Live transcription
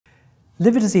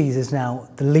Liver disease is now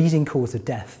the leading cause of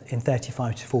death in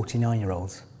 35 to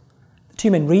 49-year-olds. The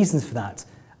two main reasons for that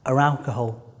are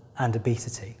alcohol and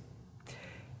obesity.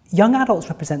 Young adults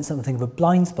represent something of a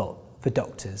blind spot for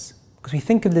doctors because we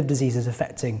think of liver disease as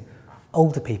affecting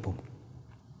older people.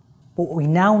 But what we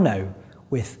now know,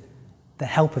 with the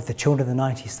help of the Children of the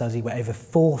 90s study, where over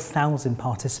 4,000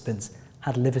 participants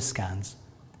had liver scans,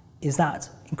 is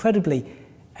that, incredibly,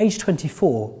 age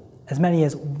 24, as many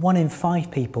as 1 in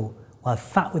 5 people will have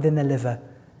fat within their liver,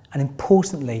 and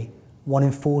importantly, 1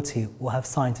 in 40 will have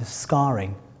signs of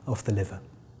scarring of the liver.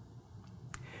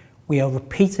 We are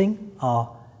repeating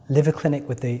our liver clinic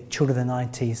with the Children of the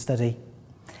 90s study,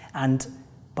 and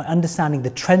by understanding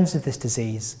the trends of this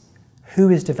disease, who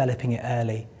is developing it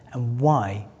early and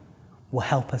why, will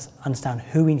help us understand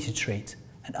who we need to treat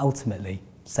and ultimately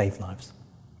save lives.